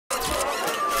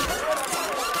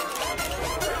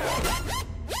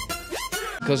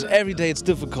Because every day it's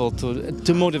difficult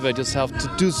to motivate yourself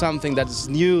to do something that is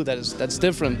new, that's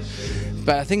different.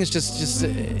 But I think it's just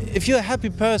if you're a happy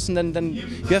person, then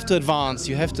you have to advance.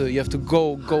 You have to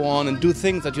go on and do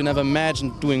things that you never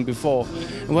imagined doing before.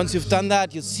 And once you've done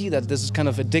that, you see that this is kind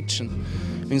of addiction.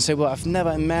 And you say, well, I've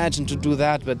never imagined to do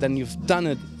that, but then you've done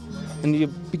it, and you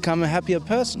become a happier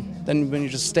person. Then when you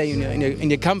just stay in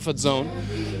your comfort zone,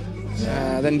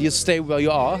 then you stay where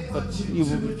you are, but you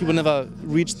will never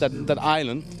reach that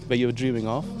island where you're dreaming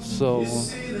of. So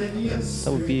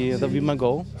that would be my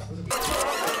goal.